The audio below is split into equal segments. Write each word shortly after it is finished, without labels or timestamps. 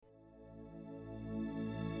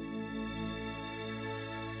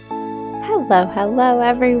Hello,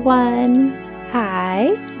 everyone.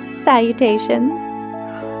 Hi, salutations.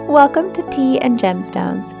 Welcome to Tea and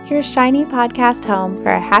Gemstones, your shiny podcast home for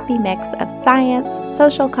a happy mix of science,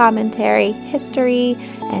 social commentary, history,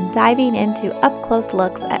 and diving into up-close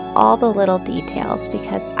looks at all the little details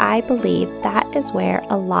because I believe that is where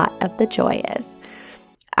a lot of the joy is.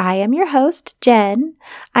 I am your host, Jen.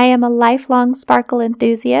 I am a lifelong sparkle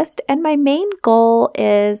enthusiast, and my main goal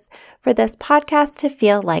is for this podcast to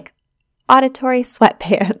feel like auditory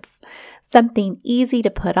sweatpants, something easy to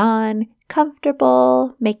put on,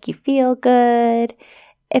 comfortable, make you feel good.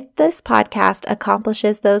 If this podcast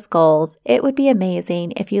accomplishes those goals, it would be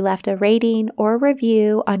amazing if you left a rating or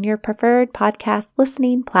review on your preferred podcast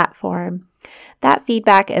listening platform. That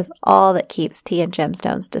feedback is all that keeps Tea and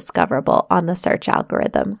Gemstones discoverable on the search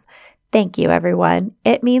algorithms. Thank you, everyone.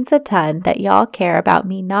 It means a ton that y'all care about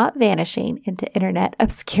me not vanishing into internet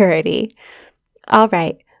obscurity. All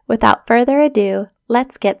right, without further ado,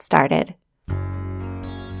 let's get started.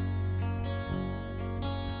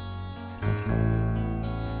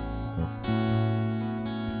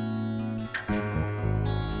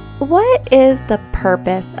 What is the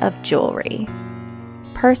purpose of jewelry?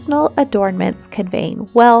 Personal adornments conveying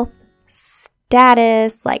wealth,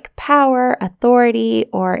 status like power, authority,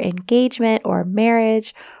 or engagement or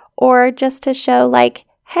marriage, or just to show like,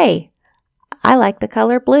 hey, I like the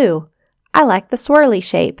color blue. I like the swirly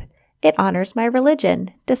shape. It honors my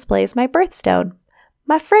religion, displays my birthstone.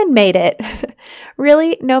 My friend made it.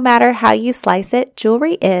 Really, no matter how you slice it,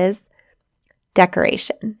 jewelry is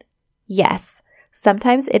decoration. Yes.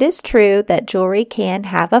 Sometimes it is true that jewelry can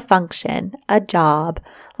have a function, a job,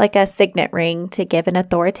 like a signet ring to give an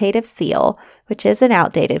authoritative seal, which is an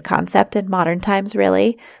outdated concept in modern times,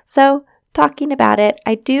 really. So, talking about it,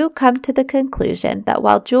 I do come to the conclusion that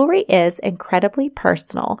while jewelry is incredibly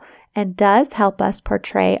personal and does help us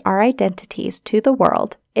portray our identities to the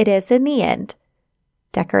world, it is, in the end,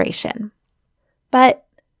 decoration. But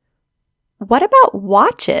what about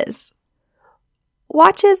watches?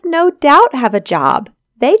 Watches no doubt have a job.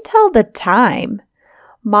 They tell the time.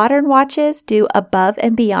 Modern watches do above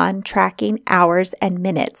and beyond tracking hours and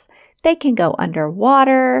minutes. They can go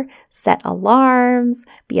underwater, set alarms,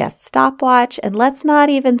 be a stopwatch, and let's not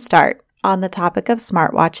even start on the topic of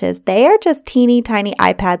smartwatches. They are just teeny tiny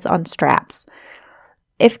iPads on straps.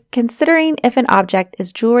 Considering if an object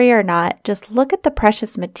is jewelry or not, just look at the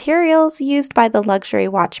precious materials used by the luxury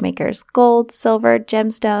watchmakers. Gold, silver,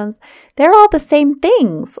 gemstones, they're all the same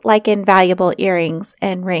things, like in valuable earrings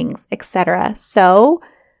and rings, etc. So,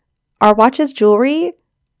 are watches jewelry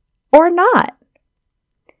or not?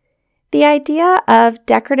 The idea of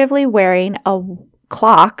decoratively wearing a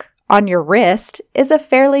clock on your wrist is a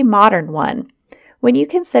fairly modern one. When you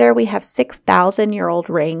consider we have 6,000-year-old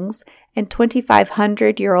rings and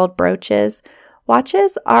 2,500-year-old brooches,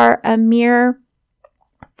 watches are a mere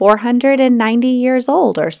 490 years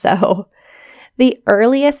old or so. The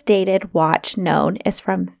earliest dated watch known is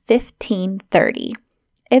from 1530.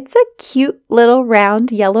 It's a cute little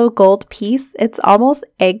round yellow gold piece. It's almost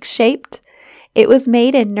egg-shaped. It was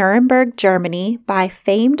made in Nuremberg, Germany by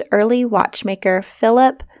famed early watchmaker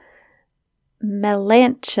Philip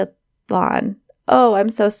Melanchthon. Oh, I'm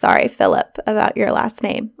so sorry, Philip, about your last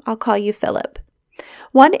name. I'll call you Philip.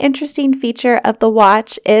 One interesting feature of the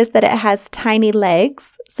watch is that it has tiny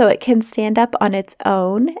legs, so it can stand up on its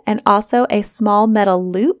own, and also a small metal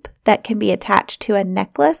loop that can be attached to a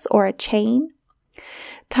necklace or a chain.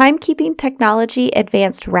 Timekeeping technology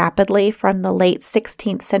advanced rapidly from the late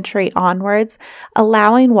 16th century onwards,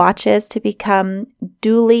 allowing watches to become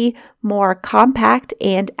duly more compact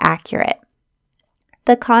and accurate.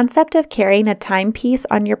 The concept of carrying a timepiece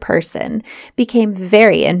on your person became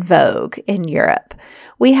very in vogue in Europe.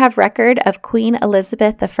 We have record of Queen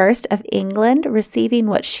Elizabeth I of England receiving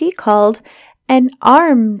what she called an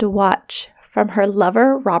armed watch from her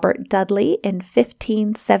lover Robert Dudley in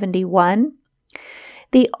 1571.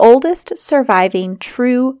 The oldest surviving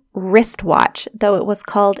true wristwatch, though it was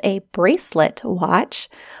called a bracelet watch,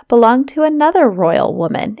 belonged to another royal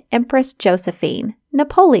woman, Empress Josephine,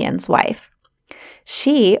 Napoleon's wife.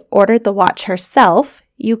 She ordered the watch herself,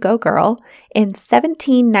 you go girl, in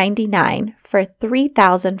 1799 for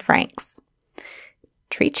 3,000 francs.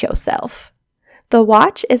 Treat yourself. The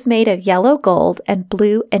watch is made of yellow gold and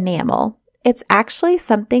blue enamel. It's actually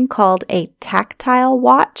something called a tactile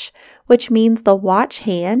watch, which means the watch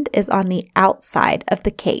hand is on the outside of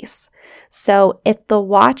the case. So if the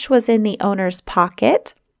watch was in the owner's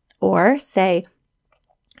pocket, or say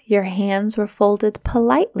your hands were folded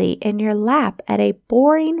politely in your lap at a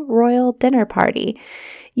boring royal dinner party,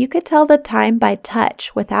 you could tell the time by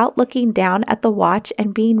touch without looking down at the watch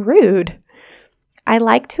and being rude. I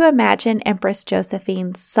like to imagine Empress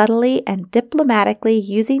Josephine subtly and diplomatically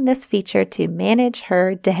using this feature to manage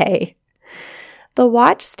her day. The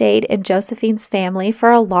watch stayed in Josephine's family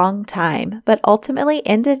for a long time, but ultimately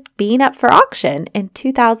ended being up for auction in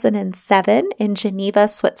 2007 in Geneva,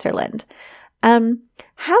 Switzerland.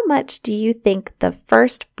 How much do you think the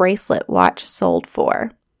first bracelet watch sold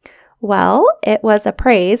for? Well, it was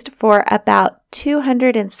appraised for about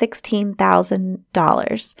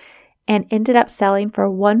 $216,000 and ended up selling for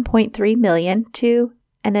 $1.3 million to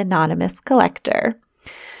an anonymous collector.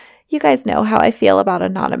 You guys know how I feel about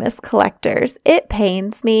anonymous collectors. It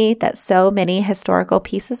pains me that so many historical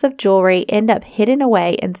pieces of jewelry end up hidden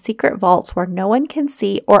away in secret vaults where no one can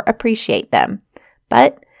see or appreciate them.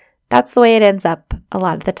 But that's the way it ends up a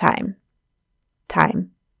lot of the time.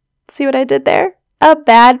 See what I did there? A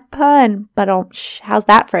bad pun, but how's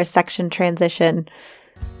that for a section transition?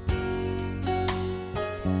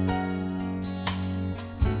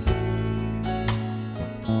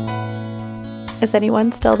 Is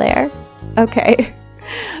anyone still there? Okay.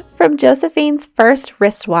 From Josephine's first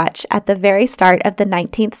wristwatch at the very start of the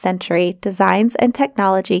 19th century, designs and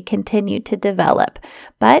technology continued to develop.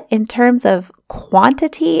 But in terms of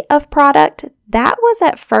quantity of product, that was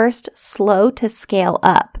at first slow to scale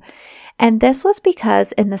up. And this was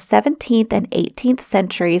because in the 17th and 18th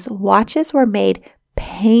centuries, watches were made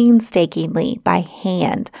painstakingly by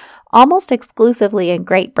hand, almost exclusively in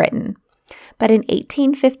Great Britain. But in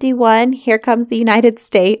 1851, here comes the United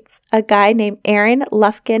States, a guy named Aaron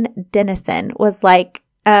Lufkin Dennison was like,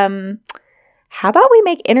 how about we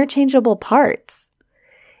make interchangeable parts?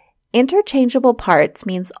 Interchangeable parts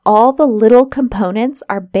means all the little components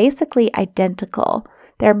are basically identical.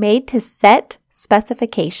 They're made to set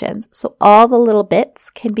specifications, so all the little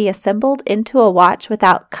bits can be assembled into a watch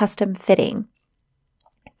without custom fitting.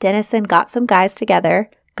 Dennison got some guys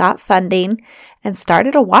together, got funding, and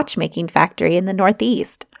started a watchmaking factory in the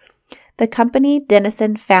Northeast. The company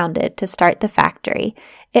Dennison founded to start the factory.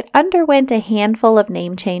 It underwent a handful of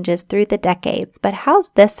name changes through the decades, but how's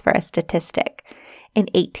this for a statistic? In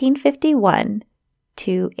 1851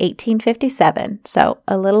 to 1857, so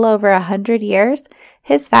a little over 100 years,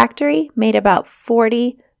 his factory made about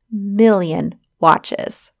 40 million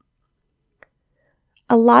watches.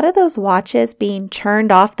 A lot of those watches being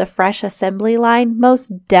churned off the fresh assembly line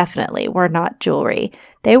most definitely were not jewelry.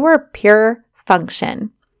 They were pure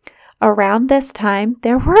function. Around this time,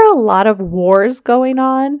 there were a lot of wars going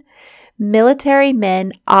on. Military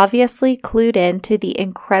men obviously clued in to the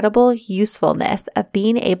incredible usefulness of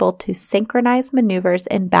being able to synchronize maneuvers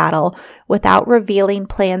in battle without revealing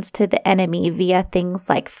plans to the enemy via things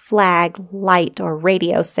like flag, light, or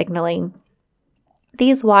radio signaling.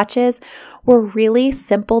 These watches were really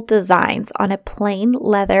simple designs on a plain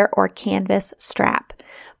leather or canvas strap.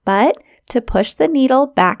 But to push the needle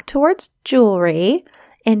back towards jewelry,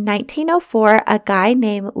 in 1904, a guy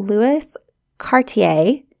named Louis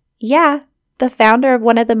Cartier, the founder of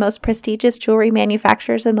one of the most prestigious jewelry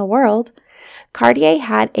manufacturers in the world, Cartier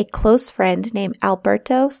had a close friend named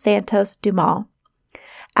Alberto Santos Dumont.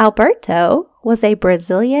 Alberto was a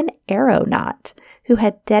Brazilian aeronaut who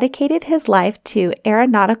had dedicated his life to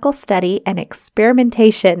aeronautical study and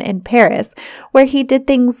experimentation in Paris, where he did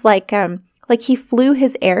things like he flew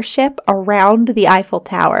his airship around the Eiffel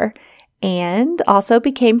Tower and also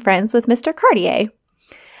became friends with Mr. Cartier.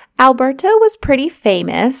 Alberto was pretty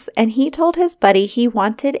famous, and he told his buddy he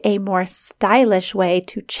wanted a more stylish way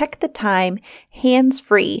to check the time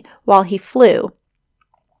hands-free while he flew.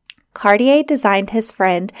 Cartier designed his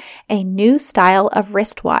friend a new style of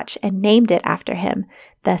wristwatch and named it after him,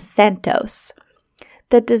 the Santos.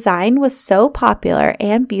 The design was so popular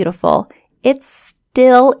and beautiful, it's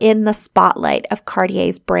still in the spotlight of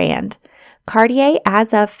Cartier's brand. Cartier,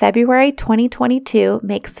 as of February 2022,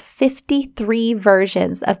 makes 53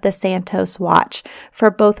 versions of the Santos watch for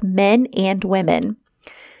both men and women.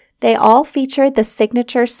 They all feature the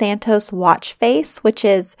signature Santos watch face, which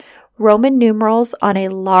is Roman numerals on a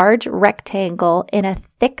large rectangle in a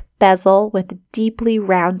thick bezel with deeply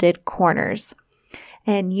rounded corners.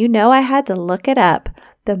 And you know I had to look it up.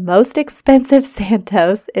 The most expensive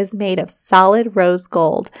Santos is made of solid rose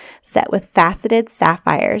gold set with faceted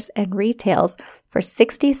sapphires and retails for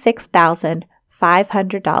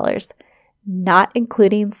 $66,500, not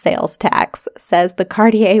including sales tax, says the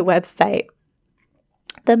Cartier website.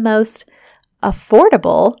 The most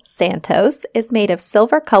affordable Santos is made of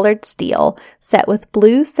silver-colored steel set with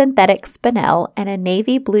blue synthetic spinel and a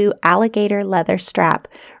navy blue alligator leather strap,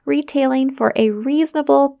 retailing for a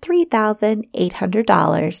reasonable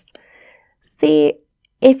 $3,800. See,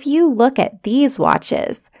 if you look at these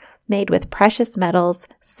watches, made with precious metals,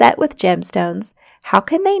 set with gemstones, How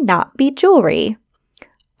can they not be jewelry?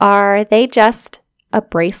 Are they just a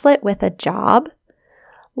bracelet with a job?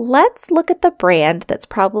 Let's look at the brand that's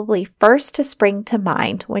probably first to spring to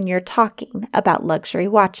mind when you're talking about luxury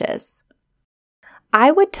watches.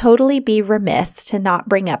 I would totally be remiss to not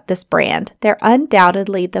bring up this brand. They're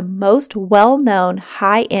undoubtedly the most well-known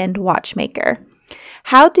high-end watchmaker.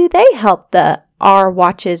 How do they help the "are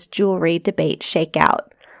watches jewelry" debate shake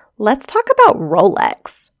out? Let's talk about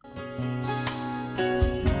Rolex.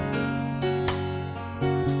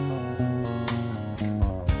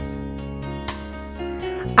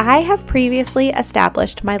 I have previously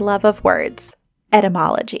established my love of words,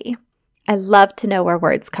 etymology. I love to know where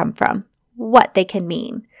words come from, what they can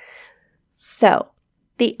mean. So,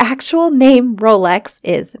 the actual name Rolex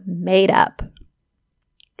is made up.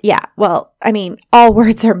 Yeah, well, all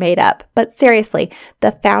words are made up, but seriously,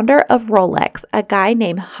 the founder of Rolex, a guy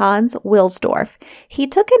named Hans Wilsdorf, he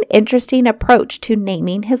took an interesting approach to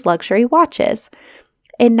naming his luxury watches.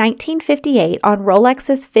 In 1958, on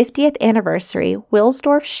Rolex's 50th anniversary,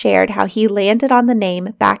 Wilsdorf shared how he landed on the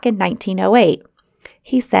name back in 1908.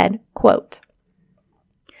 He said, quote,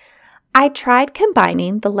 "I tried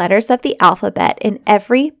combining the letters of the alphabet in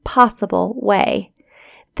every possible way.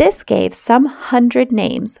 This gave some 100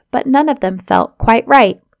 names, but none of them felt quite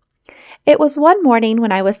right. It was one morning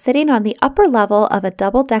when I was sitting on the upper level of a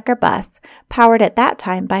double-decker bus, powered at that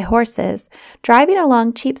time by horses, driving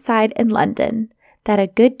along Cheapside in London, that a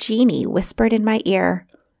good genie whispered in my ear,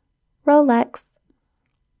 'Rolex.'"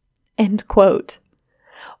 End quote.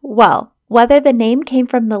 Well, whether the name came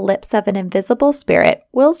from the lips of an invisible spirit,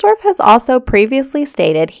 Wilsdorf has also previously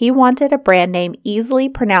stated he wanted a brand name easily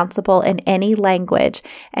pronounceable in any language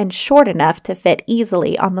and short enough to fit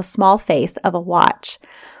easily on the small face of a watch.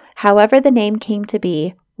 However the name came to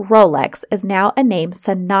be, Rolex is now a name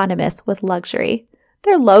synonymous with luxury.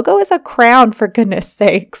 Their logo is a crown, for goodness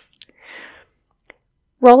sakes.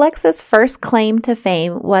 Rolex's first claim to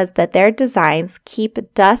fame was that their designs keep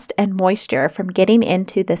dust and moisture from getting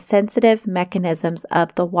into the sensitive mechanisms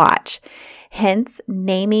of the watch, hence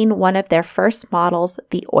naming one of their first models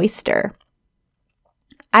the Oyster.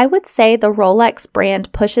 I would say the Rolex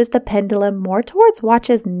brand pushes the pendulum more towards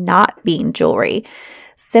watches not being jewelry,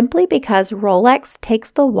 simply because Rolex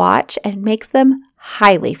takes the watch and makes them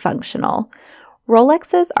highly functional.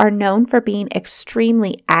 Rolexes are known for being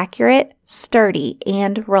extremely accurate, sturdy,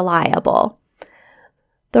 and reliable.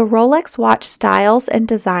 The Rolex watch styles and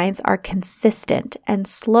designs are consistent and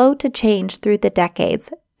slow to change through the decades,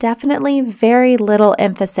 definitely very little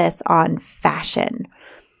emphasis on fashion.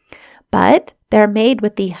 But they're made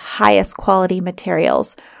with the highest quality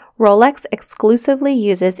materials. Rolex exclusively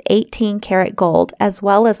uses 18-karat gold as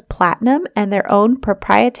well as platinum and their own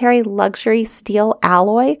proprietary luxury steel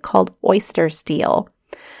alloy called Oyster Steel.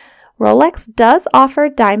 Rolex does offer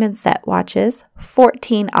diamond set watches,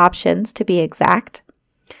 14 options to be exact.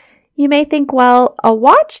 You may think, well, a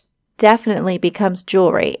watch definitely becomes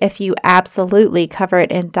jewelry if you absolutely cover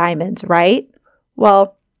it in diamonds, right?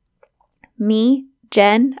 Well,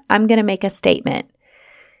 Jen, I'm going to make a statement.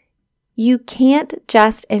 You can't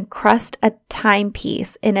just encrust a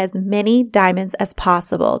timepiece in as many diamonds as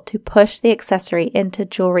possible to push the accessory into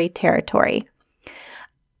jewelry territory.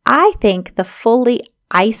 I think the fully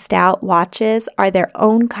iced out watches are their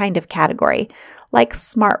own kind of category, like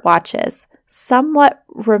smartwatches, somewhat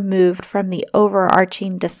removed from the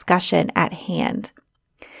overarching discussion at hand.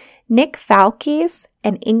 Nick Falkes,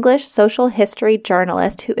 an English social history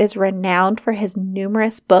journalist who is renowned for his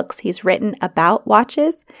numerous books he's written about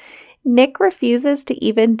watches, Nick refuses to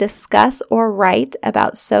even discuss or write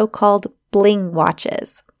about so-called bling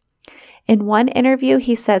watches. In one interview,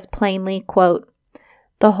 he says plainly, quote,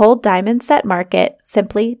 "The whole diamond set market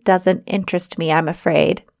simply doesn't interest me, I'm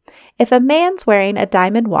afraid. If a man's wearing a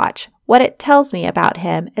diamond watch, what it tells me about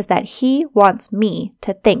him is that he wants me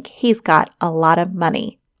to think he's got a lot of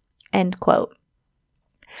money." End quote.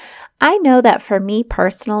 I know that for me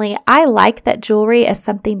personally, I like that jewelry is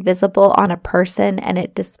something visible on a person and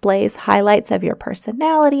it displays highlights of your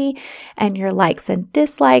personality and your likes and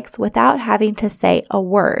dislikes without having to say a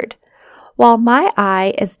word. While my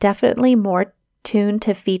eye is definitely more tuned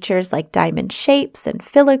to features like diamond shapes and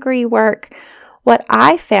filigree work, what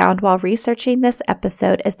I found while researching this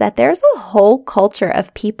episode is that there's a whole culture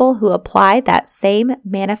of people who apply that same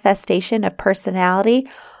manifestation of personality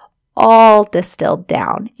all distilled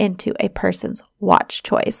down into a person's watch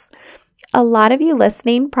choice. A lot of you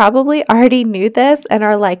listening probably already knew this and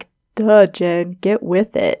are like, "Duh, Jen, get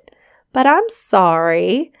with it." But I'm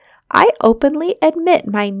sorry. I openly admit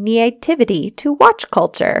my naivety to watch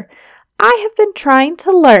culture. I have been trying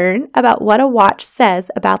to learn about what a watch says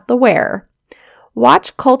about the wearer.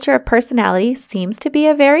 Watch culture of personality seems to be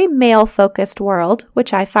a very male-focused world,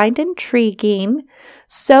 which I find intriguing.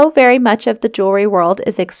 So very much of the jewelry world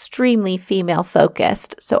is extremely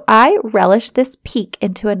female-focused, so I relish this peek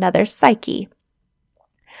into another psyche.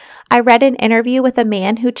 I read an interview with a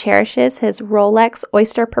man who cherishes his Rolex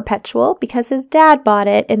Oyster Perpetual because his dad bought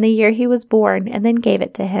it in the year he was born and then gave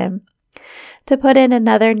it to him. To put in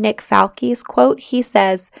another Nick Falke's quote, he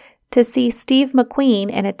says, "To see Steve McQueen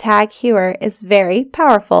in a Tag Heuer is very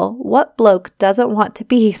powerful. What bloke doesn't want to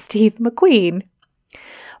be Steve McQueen?"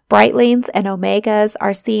 Breitlings and Omegas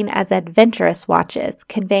are seen as adventurous watches,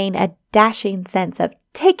 conveying a dashing sense of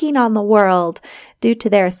taking on the world due to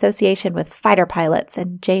their association with fighter pilots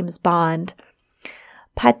and James Bond.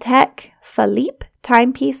 Patek Philippe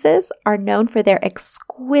timepieces are known for their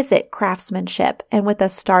exquisite craftsmanship, and with a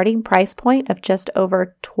starting price point of just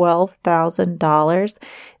over $12,000,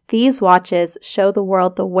 these watches show the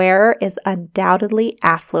world the wearer is undoubtedly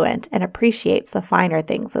affluent and appreciates the finer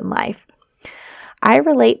things in life. I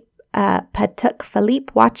relate Patek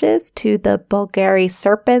Philippe watches to the Bulgari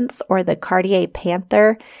Serpents or the Cartier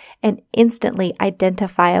Panther, an instantly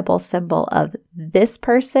identifiable symbol of this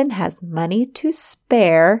person has money to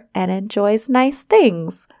spare and enjoys nice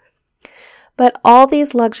things. But all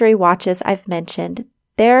these luxury watches I've mentioned,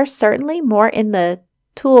 they're certainly more in the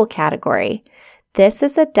tool category. This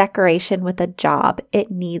is a decoration with a job.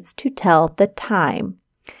 It needs to tell the time.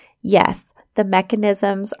 Yes, the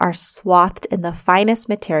mechanisms are swathed in the finest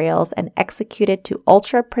materials and executed to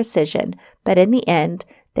ultra precision, but in the end,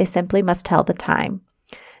 they simply must tell the time.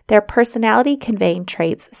 Their personality-conveying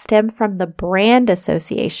traits stem from the brand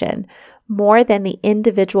association more than the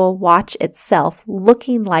individual watch itself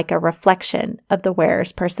looking like a reflection of the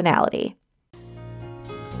wearer's personality.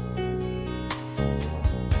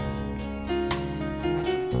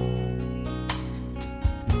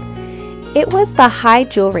 It was the high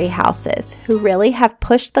jewelry houses who really have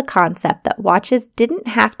pushed the concept that watches didn't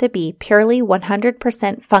have to be purely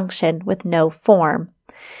 100% function with no form.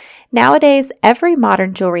 Nowadays, every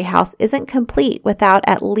modern jewelry house isn't complete without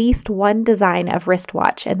at least one design of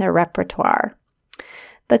wristwatch in their repertoire.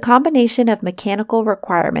 The combination of mechanical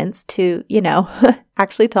requirements to,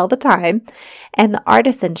 actually tell the time, and the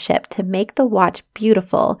artisanship to make the watch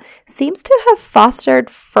beautiful seems to have fostered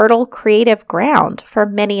fertile creative ground for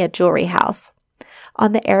many a jewelry house.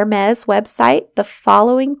 On the Hermès website, the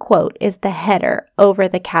following quote is the header over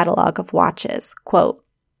the catalog of watches. Quote,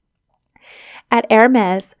 "At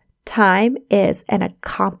Hermès, time is an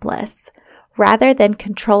accomplice. Rather than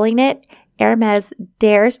controlling it, Hermès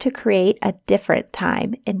dares to create a different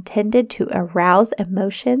time intended to arouse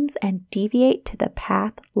emotions and deviate to the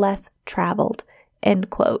path less traveled." End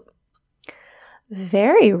quote.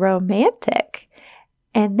 Very romantic.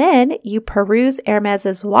 And then you peruse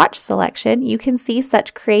Hermès's watch selection. You can see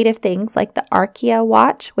such creative things like the Archia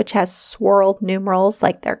watch, which has swirled numerals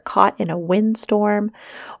like they're caught in a windstorm,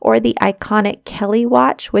 or the iconic Kelly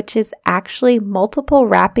watch, which is actually multiple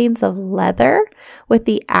wrappings of leather with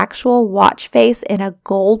the actual watch face in a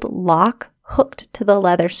gold lock hooked to the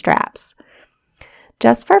leather straps.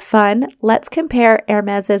 Just for fun, let's compare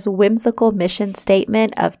Hermès's whimsical mission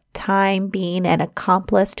statement of time being an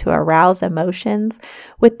accomplice to arouse emotions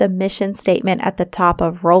with the mission statement at the top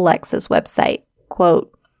of Rolex's website.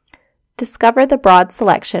 Quote, "Discover the broad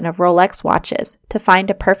selection of Rolex watches to find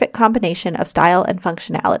a perfect combination of style and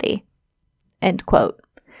functionality." End quote.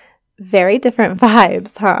 Very different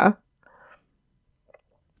vibes, huh?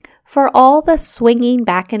 For all the swinging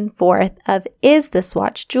back and forth of is this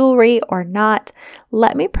watch jewelry or not,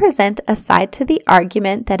 let me present a side to the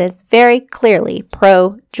argument that is very clearly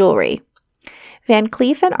pro-jewelry. Van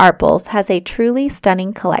Cleef & Arpels has a truly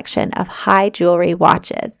stunning collection of high jewelry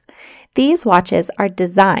watches. These watches are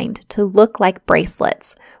designed to look like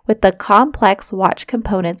bracelets, with the complex watch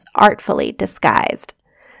components artfully disguised.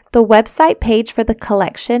 The website page for the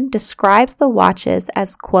collection describes the watches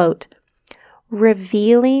as, quote,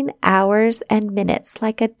 "revealing hours and minutes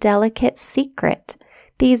like a delicate secret.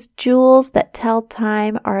 These jewels that tell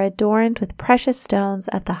time are adorned with precious stones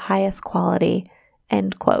of the highest quality."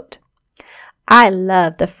 End quote. I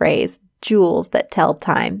love the phrase, jewels that tell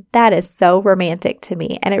time. That is so romantic to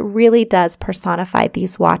me, and it really does personify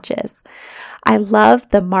these watches. I love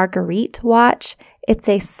the Marguerite watch. It's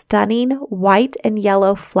a stunning white and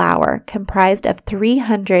yellow flower comprised of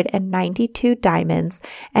 392 diamonds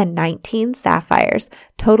and 19 sapphires,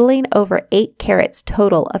 totaling over 8 carats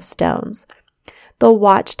total of stones. The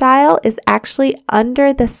watch dial is actually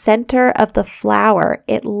under the center of the flower.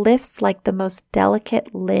 It lifts like the most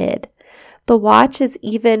delicate lid. The watch is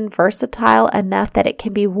even versatile enough that it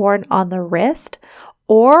can be worn on the wrist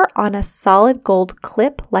or on a solid gold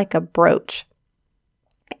clip like a brooch.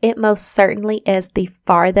 It most certainly is the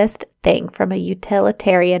farthest thing from a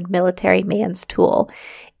utilitarian military man's tool.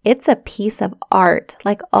 It's a piece of art,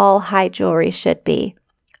 like all high jewelry should be.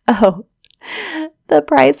 Oh, the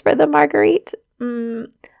price for the Marguerite?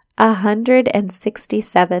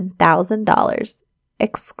 $167,000,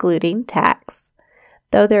 excluding tax.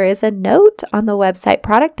 Though there is a note on the website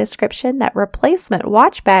product description that replacement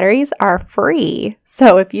watch batteries are free.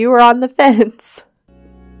 So if you were on the fence.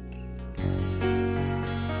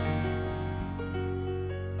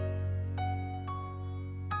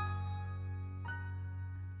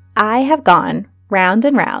 I have gone round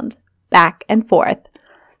and round, back and forth.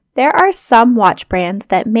 There are some watch brands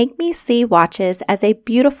that make me see watches as a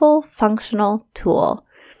beautiful, functional tool.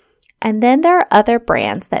 And then there are other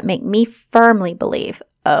brands that make me firmly believe,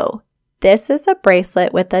 oh, this is a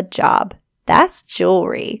bracelet with a job. That's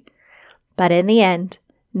jewelry. But in the end,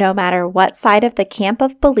 no matter what side of the camp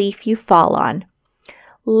of belief you fall on,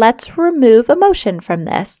 let's remove emotion from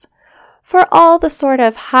this. For all the sort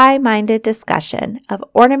of high-minded discussion of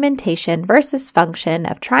ornamentation versus function,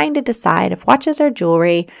 of trying to decide if watches are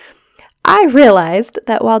jewelry, I realized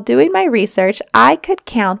that while doing my research, I could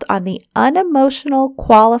count on the unemotional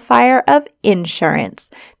qualifier of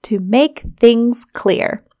insurance to make things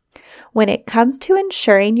clear. When it comes to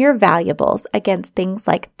insuring your valuables against things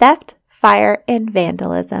like theft, fire, and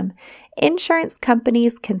vandalism, insurance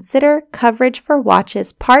companies consider coverage for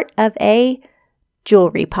watches part of a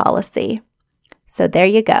jewelry policy. So there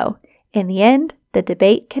you go. In the end, the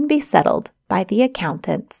debate can be settled by the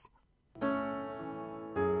accountants.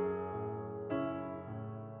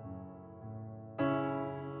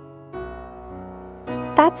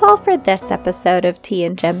 That's all for this episode of Tea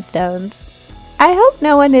and Gemstones. I hope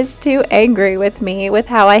no one is too angry with me with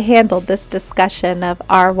how I handled this discussion of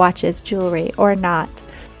are watches jewelry or not.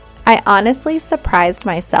 I honestly surprised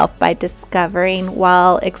myself by discovering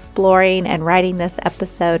while exploring and writing this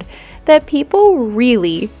episode that people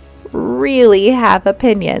really have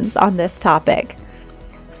opinions on this topic.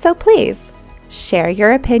 So please, share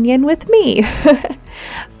your opinion with me.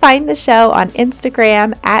 Find the show on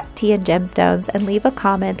Instagram @TeaandGemstones and leave a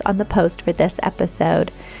comment on the post for this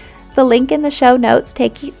episode. The link in the show notes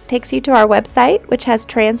takes you to our website, which has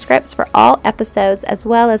transcripts for all episodes as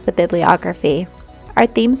well as the bibliography. Our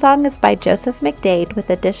theme song is by Joseph McDade with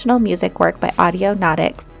additional music work by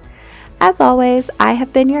Audionautics. As always, I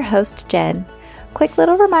have been your host, Jen. Quick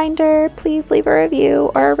little reminder, please leave a review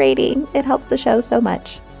or a rating. It helps the show so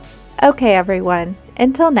much. Okay, everyone,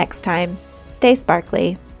 until next time, stay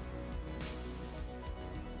sparkly.